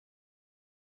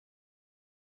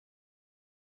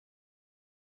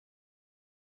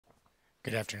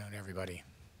Good afternoon, everybody.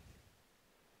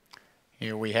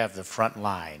 Here we have the front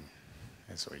line,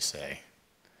 as we say.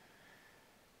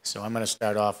 So I'm going to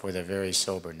start off with a very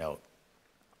sober note.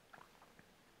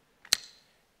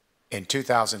 In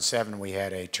 2007, we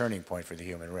had a turning point for the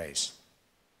human race.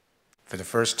 For the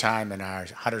first time in our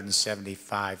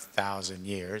 175,000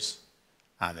 years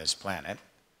on this planet,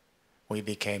 we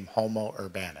became Homo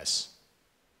urbanus.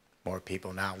 More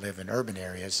people now live in urban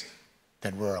areas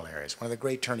than rural areas, one of the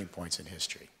great turning points in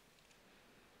history.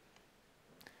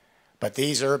 But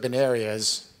these urban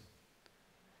areas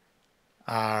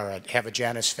have a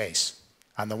Janus face.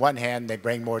 On the one hand, they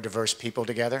bring more diverse people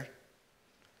together.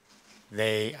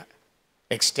 They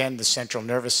extend the central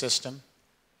nervous system.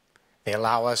 They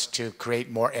allow us to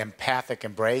create more empathic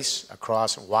embrace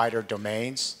across wider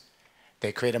domains.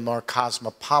 They create a more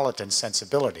cosmopolitan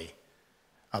sensibility,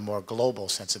 a more global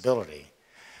sensibility.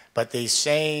 But these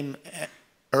same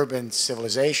urban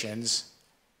civilizations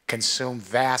consume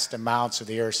vast amounts of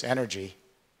the Earth's energy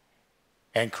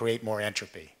and create more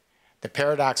entropy. The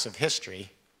paradox of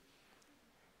history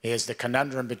is the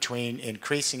conundrum between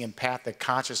increasing empathic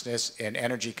consciousness in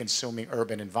energy-consuming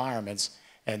urban environments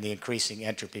and the increasing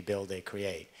entropy build they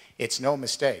create. It's no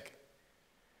mistake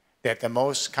that the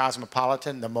most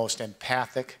cosmopolitan, the most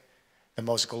empathic, the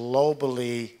most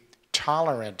globally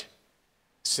tolerant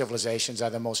civilizations are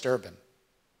the most urban.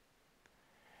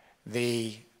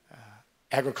 The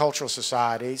agricultural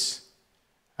societies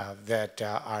that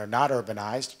are not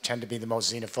urbanized tend to be the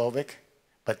most xenophobic,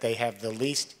 but they have the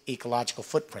least ecological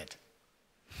footprint.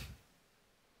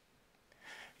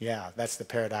 Yeah, that's the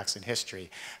paradox in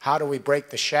history. How do we break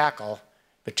the shackle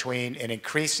between an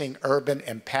increasing urban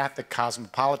empathic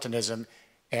cosmopolitanism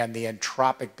and the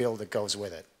entropic build that goes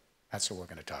with it? That's what we're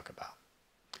going to talk about.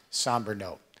 Somber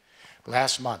note.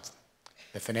 Last month,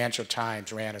 the Financial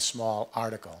Times ran a small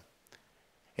article.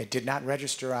 It did not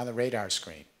register on the radar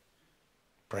screen.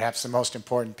 Perhaps the most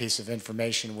important piece of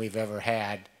information we've ever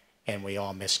had, and we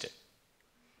all missed it.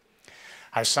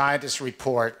 Our scientists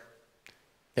report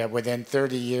that within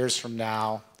 30 years from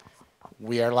now,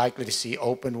 we are likely to see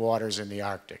open waters in the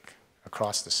Arctic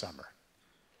across the summer.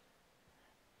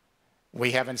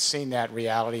 We haven't seen that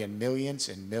reality in millions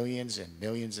and millions and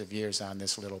millions of years on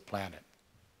this little planet.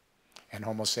 And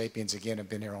Homo sapiens, again, have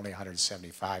been here only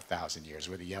 175,000 years.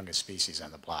 We're the youngest species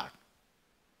on the block.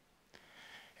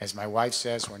 As my wife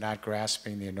says, we're not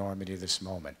grasping the enormity of this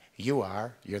moment. You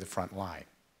are. You're the front line.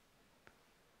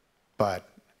 But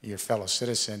your fellow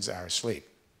citizens are asleep.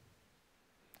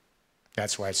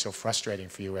 That's why it's so frustrating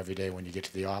for you every day when you get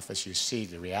to the office. You see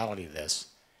the reality of this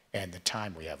and the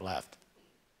time we have left.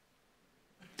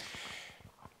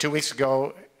 2 weeks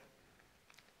ago,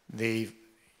 the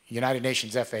United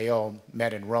Nations FAO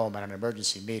met in Rome on an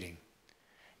emergency meeting.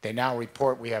 They now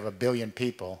report we have 1 billion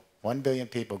people, 1 billion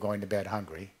people going to bed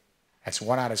hungry. That's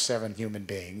 1 out of 7 human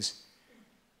beings.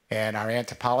 And our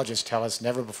anthropologists tell us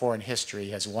never before in history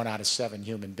has 1 out of 7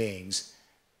 human beings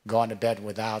gone to bed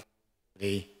without the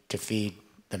ability to feed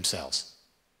themselves.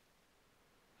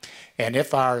 And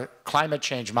if our climate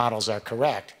change models are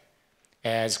correct,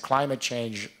 as climate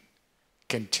change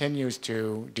continues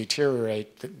to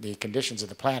deteriorate the conditions of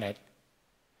the planet,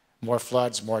 more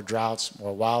floods, more droughts,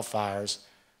 more wildfires,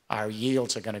 our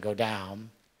yields are going to go down,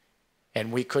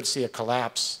 and we could see a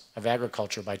collapse of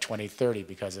agriculture by 2030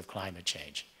 because of climate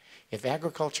change. If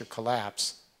agriculture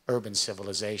collapses, urban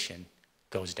civilization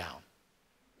goes down.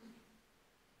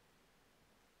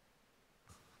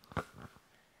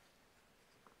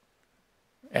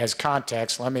 As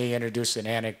context, let me introduce an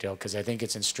anecdote because I think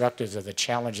it's instructive of the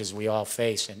challenges we all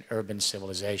face in urban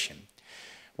civilization.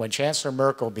 When Chancellor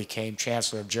Merkel became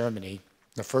Chancellor of Germany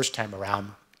the first time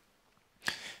around,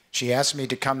 she asked me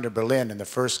to come to Berlin in the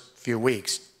first few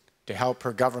weeks to help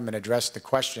her government address the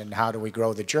question, how do we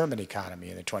grow the German economy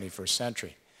in the 21st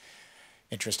century?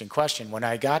 Interesting question. When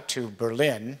I got to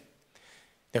Berlin,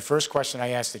 the first question I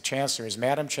asked the Chancellor is,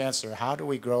 Madam Chancellor, how do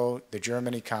we grow the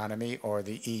German economy or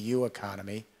the EU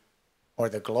economy or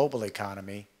the global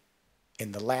economy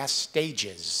in the last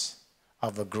stages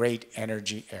of a great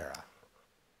energy era?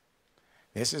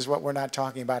 This is what we're not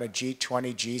talking about, a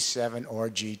G20, G7, or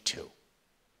G2.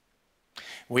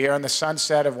 We are in the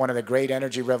sunset of one of the great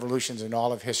energy revolutions in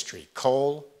all of history: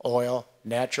 coal, oil,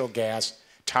 natural gas,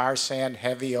 tar sand,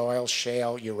 heavy oil,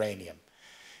 shale, uranium.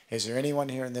 Is there anyone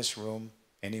here in this room,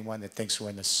 anyone that thinks we're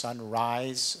in the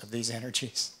sunrise of these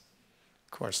energies?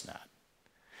 Of course not.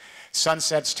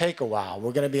 Sunsets take a while.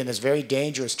 We're going to be in this very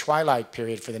dangerous twilight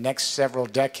period for the next several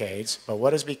decades, but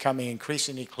what is becoming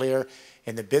increasingly clear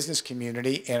in the business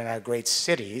community and in our great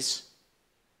cities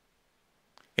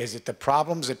is that the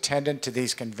problems attendant to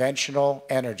these conventional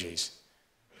energies,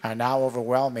 are now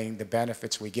overwhelming the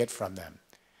benefits we get from them.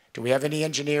 Do we have any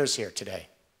engineers here today?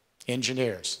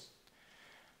 Engineers.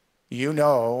 You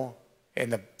know, in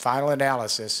the final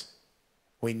analysis,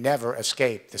 we never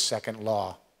escape the second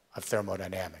law of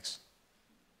thermodynamics.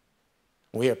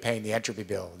 We are paying the entropy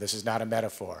bill. This is not a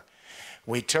metaphor.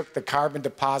 We took the carbon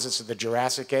deposits of the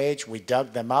Jurassic Age, we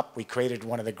dug them up, we created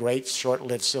one of the great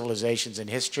short-lived civilizations in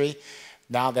history.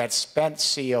 Now that spent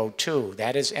CO2,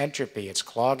 that is entropy, it's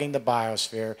clogging the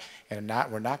biosphere, and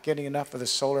we're not getting enough of the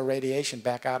solar radiation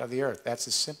back out of the Earth. That's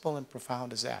as simple and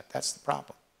profound as that. That's the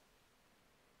problem.